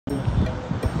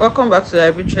Welcome back to the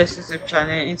Arbitress YouTube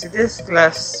channel. In today's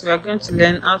class, we are going to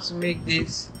learn how to make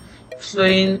this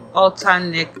flowing halter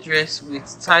neck dress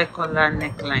with tie collar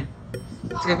neckline.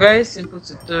 It's a very simple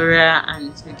tutorial and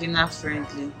it's beginner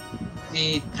friendly.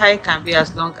 The tie can be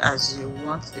as long as you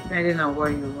want depending on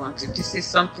what you want. If this is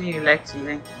something you like to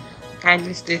learn,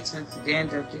 kindly stay tuned to the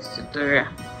end of this tutorial.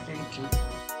 Thank you.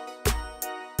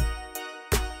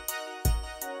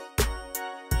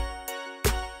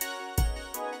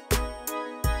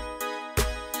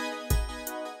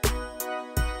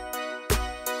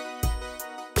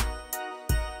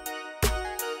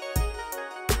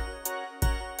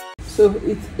 So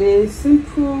it's a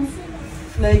simple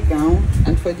flare gown,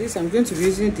 and for this I'm going to be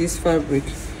using this fabric.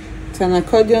 It's an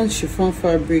accordion chiffon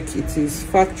fabric. It is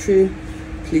factory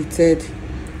pleated,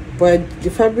 but the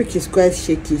fabric is quite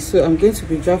shaky, so I'm going to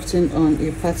be drafting on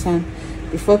a pattern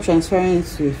before transferring it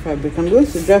to a fabric. I'm going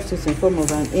to draft it in form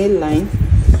of an A line.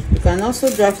 You can also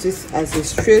draft it as a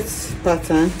straight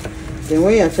pattern, then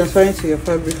when you are transferring to your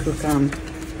fabric you can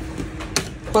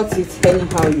cut it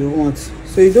anyhow you want.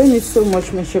 So you don't need so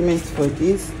much measurement for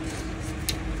this.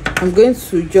 I'm going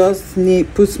to just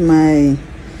put my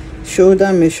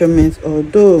shoulder measurement,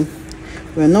 although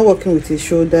we're not working with a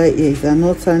shoulder here, it's an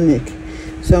halter neck.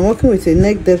 So I'm working with a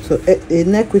neck depth of a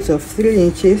neck width of 3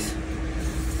 inches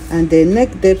and a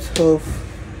neck depth of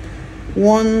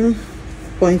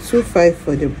 1.25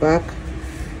 for the back,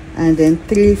 and then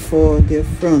 3 for the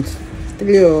front,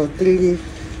 3 or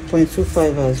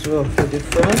 3.25 as well for the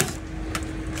front.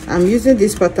 I'm using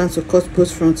this pattern to cut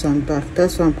both front and back.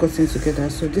 That's why I'm cutting together.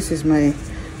 So this is my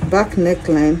back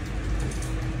neckline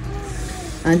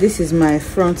and this is my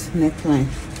front neckline.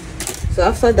 So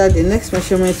after that, the next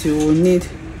measurement you will need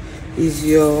is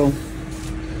your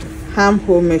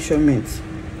armhole measurement.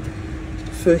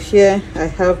 So here I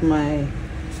have my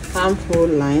armhole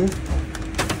line,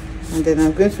 and then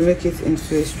I'm going to make it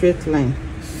into a straight line.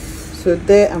 So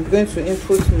there I'm going to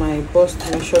input my bust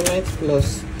measurement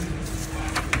plus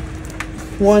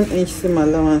 1 inch seam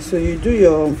allowance. So you do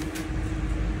your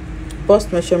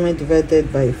bust measurement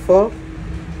divided by 4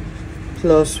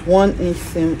 plus 1 inch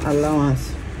seam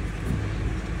allowance.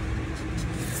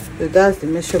 So that's the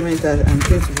measurement that I'm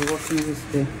going to be working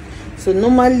with there. So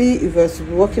normally if you're to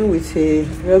be working with a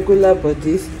regular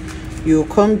bodice, you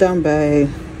come down by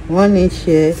 1 inch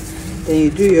here, then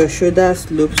you do your shoulder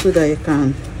slope so that you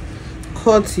can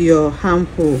cut your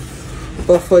armhole.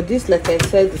 But for this, like I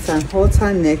said, it's an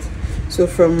halter neck. So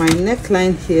from my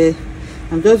neckline here,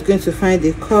 I'm just going to find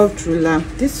a curved ruler.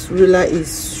 This ruler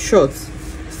is short,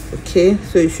 okay,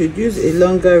 so you should use a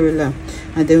longer ruler,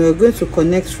 and then we're going to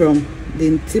connect from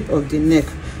the tip of the neck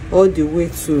all the way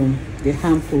to the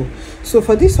armhole. So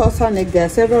for this halter neck, there are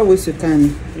several ways you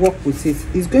can work with it.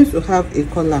 It's going to have a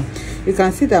collar. You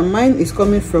can see that mine is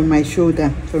coming from my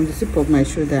shoulder, from the tip of my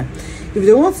shoulder. If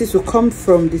they want it to come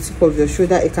from the tip of your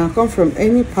shoulder, it can come from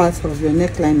any part of your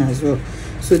neckline as well.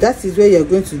 So that is where you're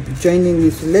going to be joining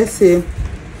it. So let's say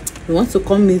you want to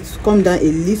come down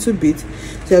a little bit, so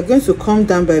you're going to come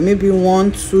down by maybe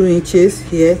 1-2 inches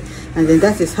here, and then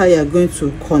that is how you're going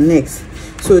to connect.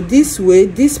 So this way,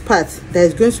 this part that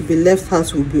is going to be left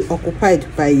out will be occupied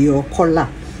by your collar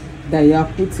that you are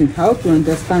putting. I hope you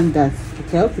understand that.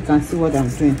 Okay, I hope you can see what I'm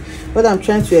doing. What I'm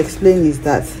trying to explain is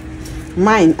that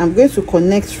mine, I'm going to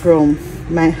connect from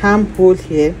my armhole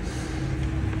here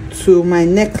to my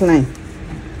neckline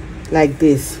like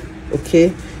this.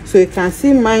 Okay, so you can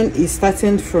see mine is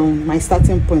starting from my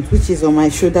starting point, which is on my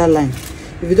shoulder line.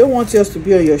 If you don't want yours to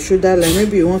be on your shoulder line,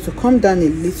 maybe you want to come down a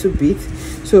little bit.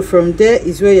 So from there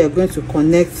is where you're going to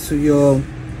connect to your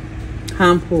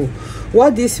armhole.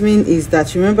 What this means is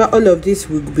that, remember, all of this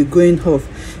will be going off.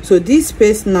 So this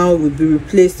space now will be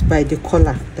replaced by the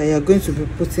collar that you're going to be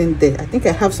putting there. I think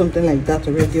I have something like that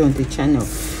already on the channel.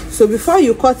 So before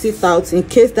you cut it out, in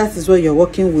case that is what you're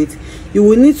working with, you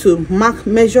will need to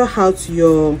measure out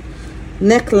your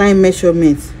neckline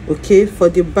measurements. Okay, for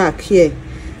the back here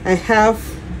I have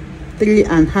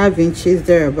 3.5 inches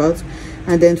thereabouts,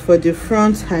 and then for the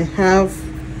front I have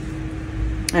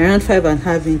around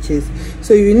 5.5 inches.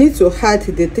 So you need to add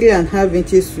the 3.5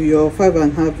 inches to your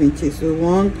 5.5 inches. So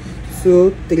 1,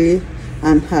 2,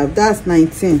 3.5, that's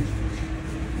 19.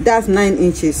 That's 9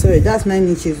 inches. Sorry, that's 9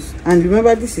 inches. And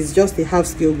remember, this is just a half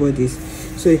scale bodice,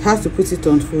 so you have to put it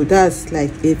on full. That's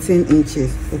like 18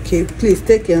 inches. Okay, please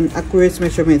take an accurate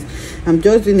measurement. I'm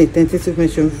just doing a tentative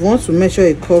measurement. If you want to measure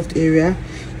a curved area,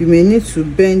 you may need to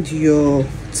bend your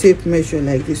tape measure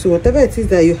like this. So whatever it is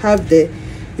that you have there,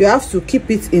 you have to keep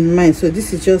it in mind. So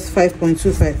this is just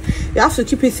 5.25. You have to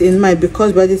keep it in mind,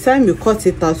 because by the time you cut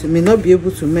it out, you may not be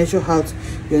able to measure out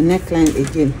your neckline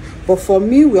again. but for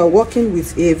me we are working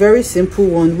with a very simple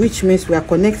one, which means we are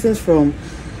connecting from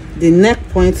the neck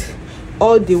point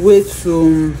all the way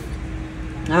to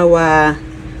our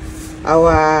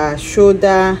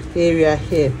shoulder area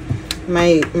here.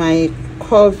 My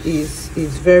curve is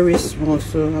very small,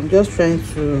 so I'm just trying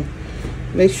to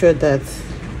make sure that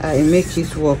I make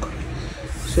it work.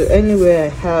 So anywhere I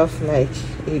have like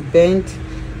a bend,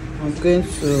 I'm going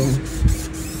to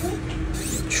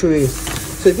trace.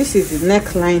 So this is the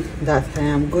neckline that I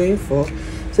am going for.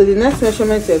 So the next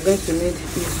measurement you're going to need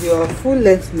is your full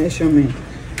length measurement.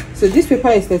 So this paper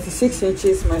is 36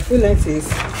 inches, my full length is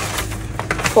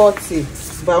 40,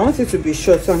 but I want it to be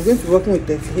short, so I'm going to be working with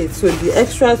 38. So the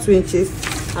extra 2 inches,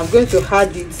 I'm going to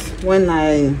add it when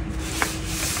I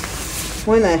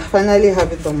finally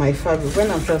have it on my fabric,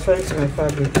 when I'm transferring to my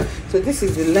fabric. So this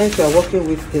is the length we are working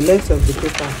with, the length of the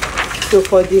paper. So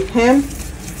for the hem,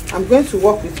 I'm going to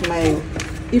work with my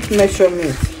hip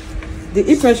measurement. The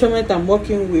hip measurement I'm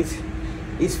working with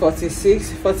is 46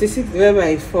 divided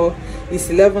by 4 is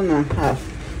 11.5.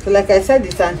 So like I said,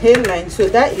 it's an hairline, so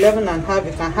that 11.5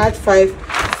 you can add 5,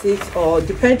 6, or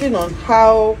depending on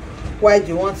how wide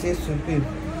you want it to be.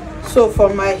 So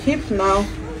for my hip now,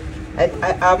 I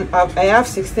have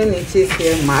 16 inches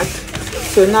here marked.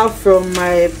 So now from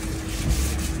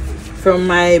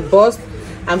my bust,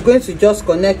 I'm going to just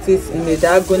connect it in a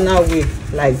diagonal way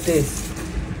like this.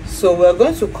 So we're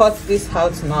going to cut this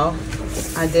out now,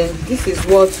 and then this is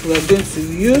what we're going to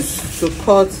use to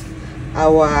cut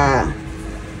our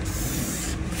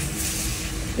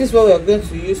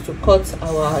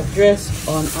dress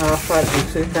on our fabric.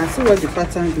 So you can see what the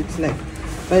pattern looks like.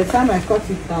 By the time I cut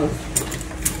it out,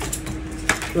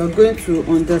 we're going to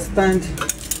understand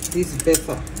this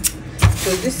better.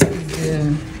 So this is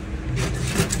the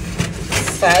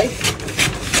side,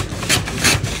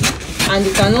 and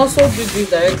you can also do this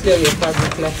directly on your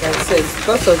fabric, like I said,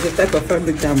 because of the type of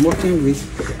fabric that I'm working with.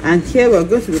 And here we're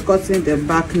going to be cutting the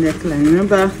back neckline.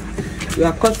 Remember, we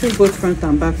are cutting both front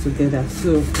and back together,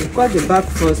 so you cut the back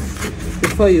first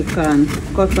before you can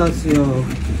cut out your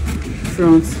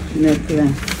front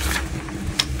neckline.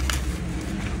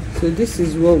 So this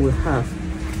is what we have.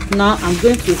 Now I'm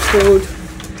going to fold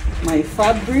my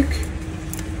fabric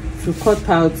to cut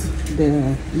out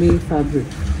the main fabric.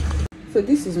 So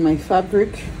this is my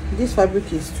fabric. This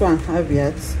fabric is 2.5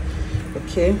 yards.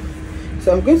 Okay,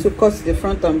 so I'm going to cut the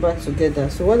front and back together.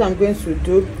 So what I'm going to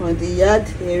do on the yard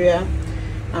area,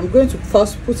 I'm going to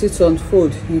first put it on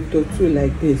fold into 2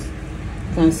 like this.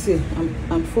 You can see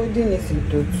I'm folding it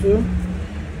into 2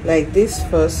 like this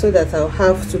first, so that I'll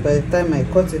have 2 by the time I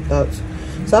cut it out.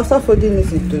 So after folding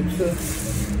it into 2,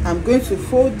 I'm going to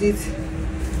fold it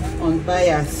on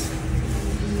bias.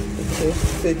 Okay,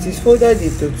 so it is folded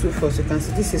into 2 first. You can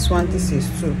see this is 1, this is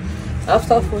 2.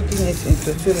 After folding it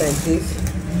into 2 like this,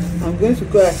 I'm going to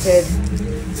go ahead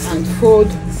and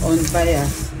fold on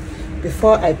bias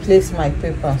before I place my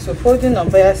paper. So folding on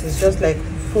bias is just like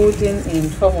folding in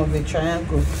form of a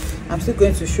triangle. I'm still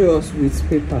going to show us with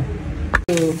paper.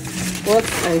 So what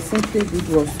I simply did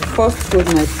was to first fold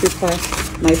my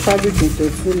fabric into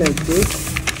 2 like this.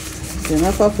 Then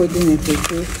after folding into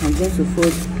 2, I'm going to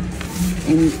fold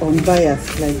on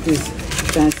bias like this.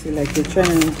 You can see, like a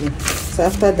triangle. So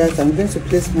after that, I'm going to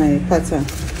place my pattern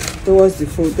towards the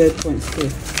folded point here.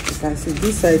 You can see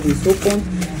this side is open,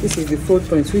 this is the fold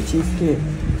point, which is here.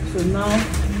 So now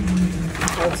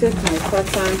I'll take my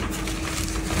pattern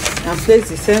and place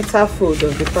the center fold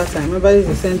of the pattern. Remember, this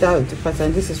is the center of the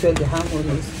pattern, this is where the armhole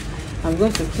is. I'm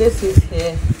going to place it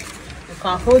here. You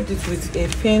can hold it with a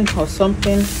pin or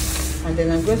something, and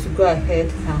then I'm going to go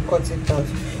ahead and cut it out.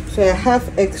 So I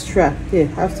have extra here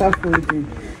after folding,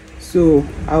 so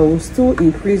I will still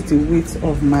increase the width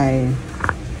of my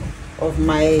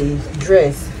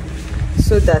dress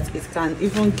so that it can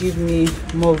even give me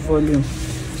more volume.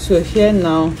 So here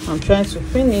now I'm trying to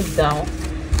pin it down,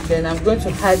 then I'm going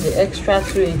to add the extra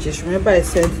 2 inches. Remember, I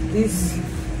said this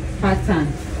pattern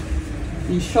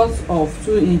is short of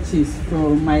 2 inches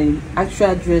from my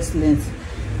actual dress length,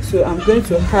 so I'm going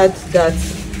to add that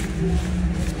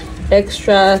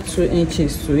extra 2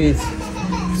 inches to it,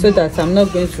 so that I'm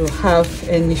not going to have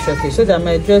any shortage, so that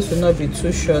my dress will not be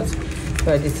too short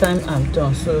by the time I'm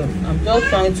done. So I'm just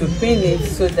trying to pin it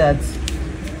so that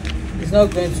it's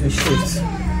not going to shift.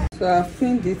 So I've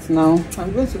pinned it now.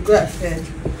 I'm going to go ahead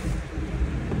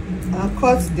and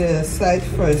cut the side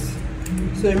first.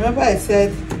 So remember, I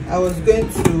said I was going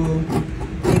to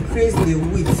increase the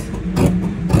width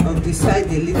of the side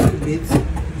a little bit.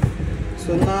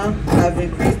 So now I've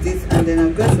increased it, and then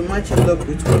I'm going to match it up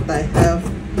with what I have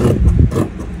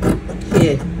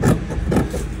here.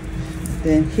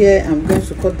 Then here I'm going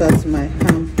to cut out my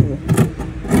armhole.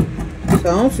 So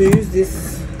I want to use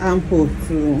this armhole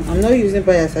to, I'm not using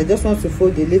bias, I just want to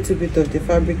fold a little bit of the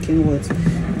fabric inwards.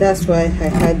 That's why I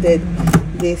added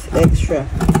this extra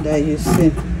that you see.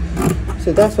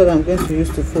 So that's what I'm going to use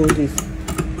to fold it.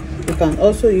 You can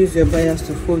also use your bias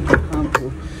to fold the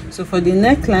armhole. So for the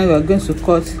neckline, we are going to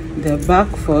cut the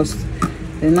back first.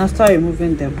 Then after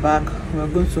removing the back, we are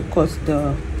going to cut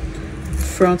the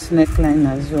front neckline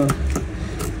as well.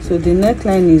 So the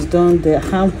neckline is done, the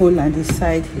armhole and the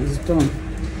side is done.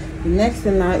 The next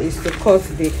thing now is to cut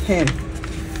the hem.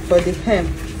 For the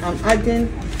hem, I'm adding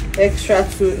extra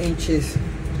 2 inches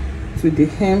to the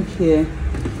hem here.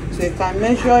 So you can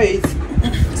measure it,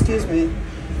 excuse me,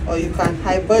 or you can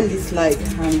eyeball it like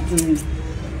I'm doing.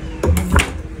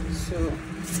 So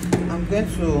I'm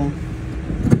going to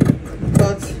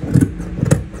cut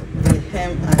the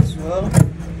hem as well.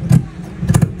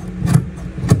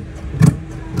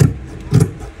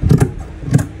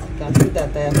 You can see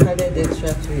that I have added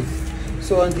extra to it.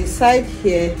 So on the side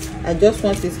here, I just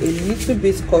want it a little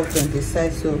bit curved on the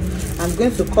side, so I'm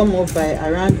going to come up by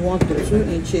around 1 to 2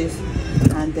 inches,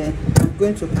 and then I'm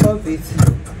going to curve it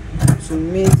to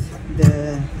meet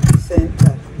the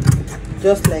center,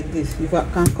 just like this. If I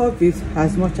can curve it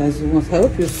as much as you want. I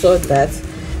hope you saw that.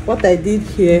 What I did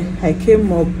here, I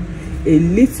came up a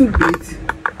little bit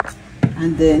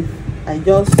and then I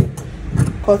just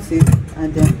cut it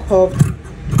and then curved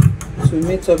to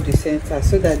meet up the center,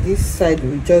 so that this side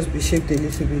will just be shaped a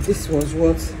little bit. This was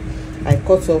what I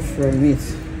cut off from it.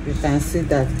 You can see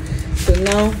that. So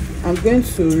now I'm going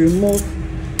to remove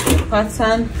the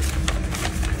pattern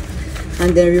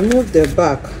and then remove the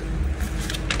back,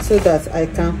 so that I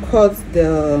can cut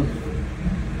the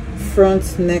front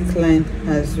neckline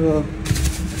as well.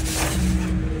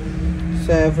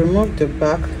 So I've removed the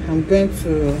back. I'm going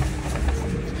to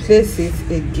place it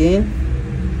again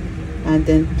and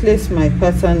then place my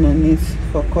pattern on it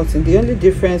for cutting. The only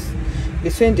difference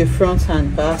between the front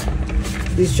and back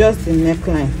is just the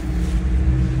neckline.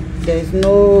 There is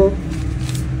no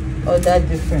other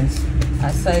difference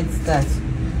aside that,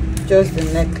 just the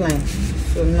neckline.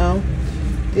 So now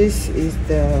this is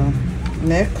the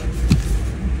neck.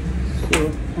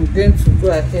 So I'm going to go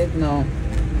ahead now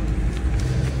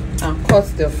and cut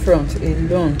the front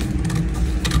alone.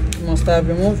 You must have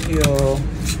removed your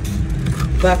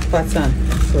back pattern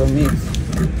from it.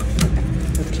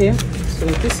 Okay, so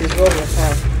this is what we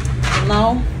have.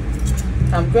 Now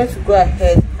I'm going to go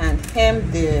ahead and hem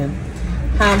the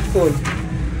armhole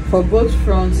for both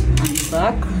front and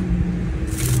back.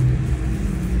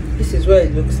 This is what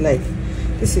it looks like.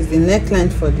 This is the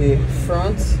neckline for the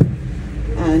front,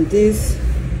 and this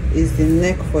is the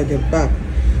neck for the back.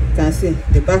 You can see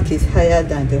the back is higher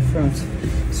than the front.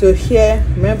 So here,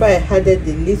 remember I added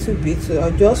a little bit, so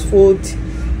I'll just fold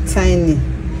tiny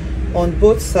on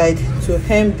both sides to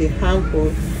hem the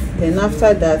armhole. Then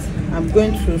after that, I'm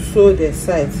going to sew the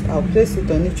sides. I'll place it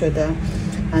on each other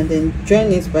and then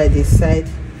join it by the side.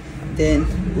 Then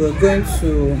we're going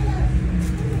to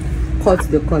cut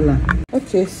the collar.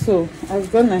 Okay, so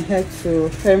I've gone ahead to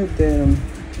hem the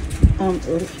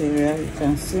armhole area. You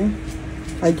can see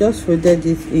I just folded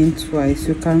it in twice.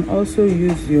 You can also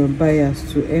use your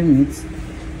bias to hem it.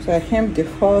 So I hemmed the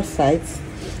 4 sides,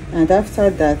 and after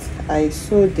that I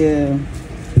sew the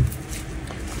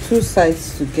 2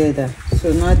 sides together.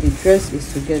 So now the dress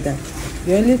is together.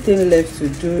 The only thing left to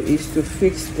do is to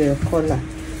fix the collar.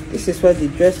 This is what the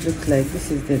dress looks like.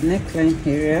 This is the neckline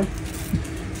area.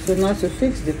 So now to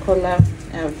fix the collar,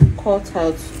 I've cut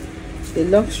out a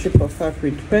long strip of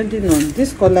fabric. Depending on,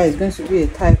 this collar is going to be a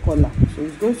tie collar, so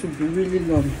it's going to be really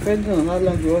long depending on how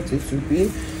long you want it to be.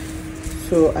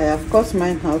 So I have cut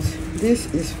mine out.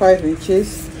 This is 5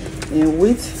 inches in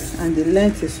width, and the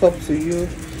length is up to you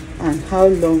and how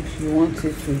long you want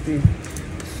it to be.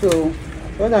 So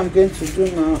what I'm going to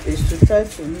do now is to try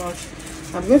to notch.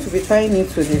 I'm going to be tying it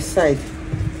to the side,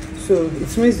 so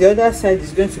it means the other side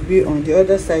is going to be on the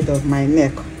other side of my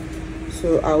neck.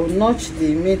 So I will notch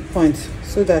the midpoint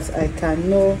so that I can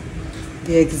know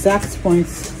the exact point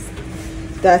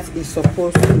that is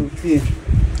supposed to be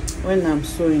when I'm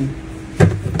sewing.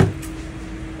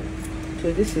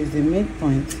 So this is the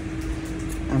midpoint.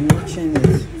 I'm notching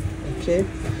it. Okay,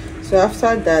 so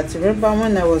after that, remember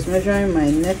when I was measuring my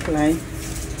neckline,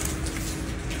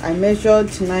 I measured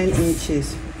 9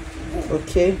 inches.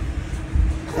 Okay,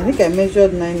 I think I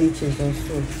measured 9 inches or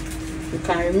so. You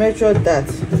can remeasure that.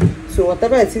 So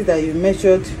whatever it is that you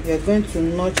measured, you're going to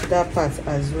notch that part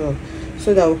as well,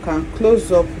 so that we can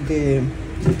close up the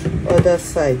other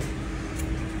side.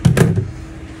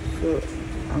 So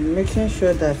I'm making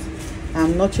sure that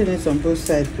I'm notching it on both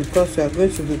sides because we are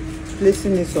going to be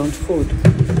placing it on fold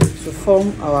to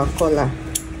form our collar.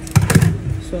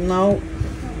 So now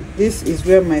this is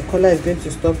where my collar is going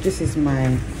to stop. This is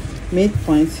my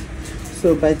midpoint.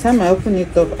 So by the time I open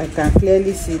it up, I can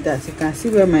clearly see that. You can see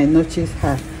where my notches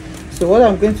are. So what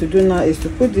I'm going to do now is to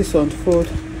put this on fold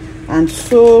and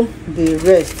sew the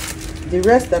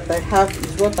rest that I have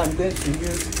is what I'm going to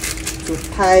use to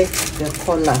tie the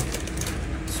collar.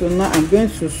 So now I'm going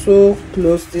to sew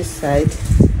close this side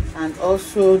and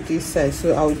also this side,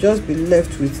 so I'll just be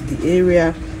left with the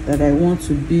area that I want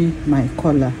to be my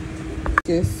collar.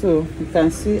 Okay, so you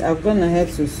can see I've gone ahead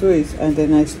to sew it and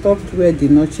then I stopped where the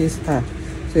notches are.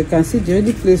 So you can see the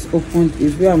only place opened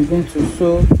is where I'm going to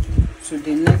sew to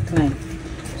the neckline.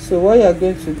 So what you're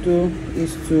going to do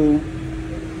is to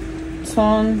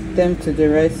turn them to the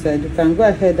right side. You can go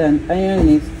ahead and iron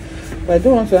it, but I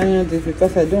don't want to iron this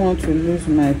because I don't want to lose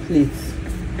my pleats.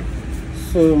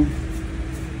 So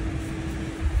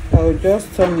I'll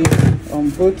just turn it on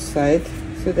both sides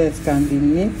so that it can be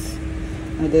neat,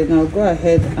 and then I'll go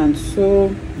ahead and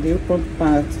sew the open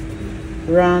part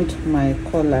around my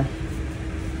collar.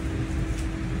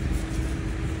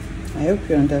 I hope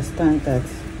you understand that.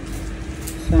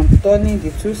 So I'm turning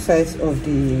the two sides of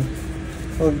the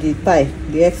tie,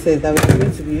 the excess that we're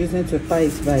going to be using to tie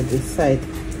it by the side.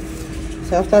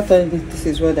 So after turning it, this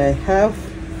is what I have.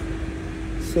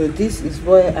 So this is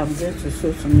where I'm going to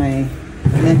sew to my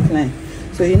neckline.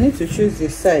 So you need to choose the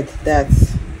side that,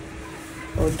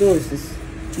 although this,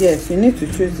 yes, you need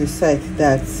to choose the side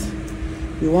that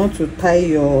you want to tie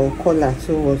your collar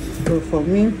towards. So for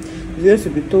me, it's going to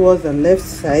be towards the left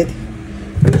side,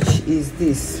 which is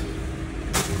this.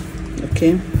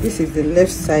 Okay, this is the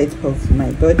left side of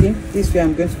my body. This way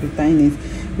I'm going to be tying it,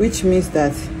 which means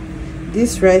that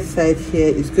this right side here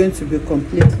is going to be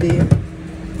completely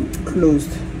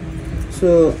closed.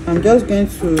 So I'm just going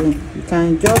to, you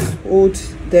can just hold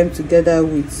them together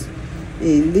with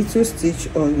a little stitch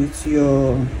or with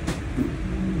your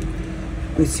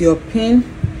pin,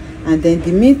 and then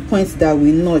the midpoint that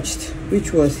we notched,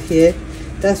 which was here,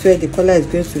 that's where the collar is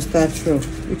going to start from,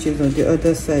 which is on the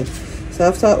other side. So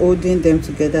after holding them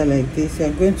together like this, you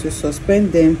are going to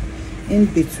suspend them in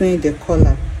between the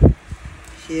collar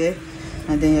here,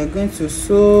 and then you're going to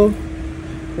sew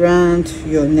around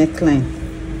your neckline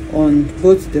on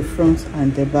both the front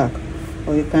and the back,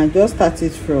 or you can just start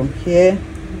it from here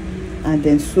and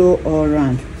then sew all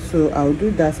around. So I'll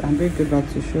do that and bring it back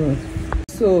to show it.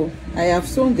 So I have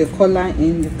sewn the collar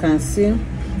in, you can see,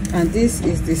 and this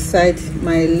is the side,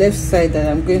 my left side,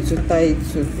 that I'm going to tie it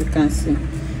to. You can see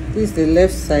this is the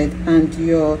left side, and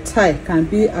your tie can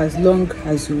be as long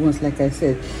as you want, like I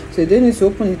said. So you don't need to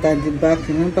open it at the back.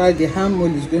 Remember, the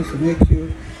armhole is going to make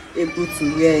you able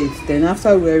to wear it. Then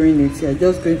after wearing it, you're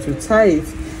just going to tie it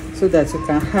so that you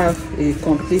can have a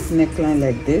complete neckline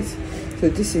like this. So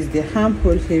this is the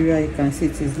armhole area. You can see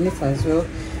it is neat as well,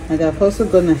 and I've also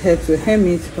gone ahead to hem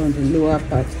it on the lower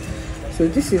part. So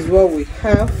this is what we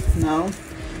have now.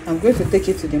 I'm going to take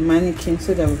it to the mannequin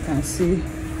so that we can see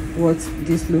what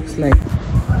this looks like.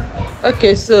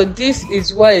 Okay, so this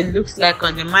is what it looks like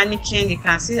on the mannequin. You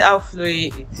can see how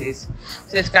flowy it is.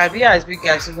 So it can be as big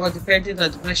as you want depending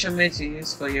on the measurement you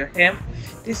use for your hem.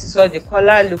 This is what the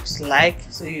collar looks like.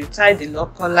 So you tie the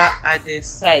lock collar at the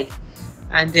side,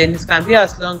 and then it can be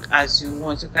as long as you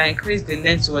want. You can increase the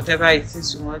length to whatever it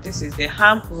is you want. This is the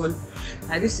armhole,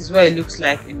 and this is what it looks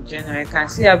like in general. You can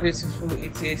see how beautiful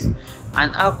it is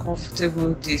and how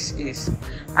comfortable this is.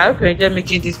 I hope you enjoyed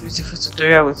making this beautiful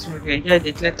tutorial with me. If you enjoyed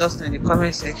it, let us know in the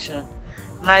comment section.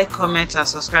 Like, comment and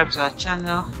subscribe to our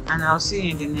channel, and I'll see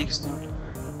you in the next one.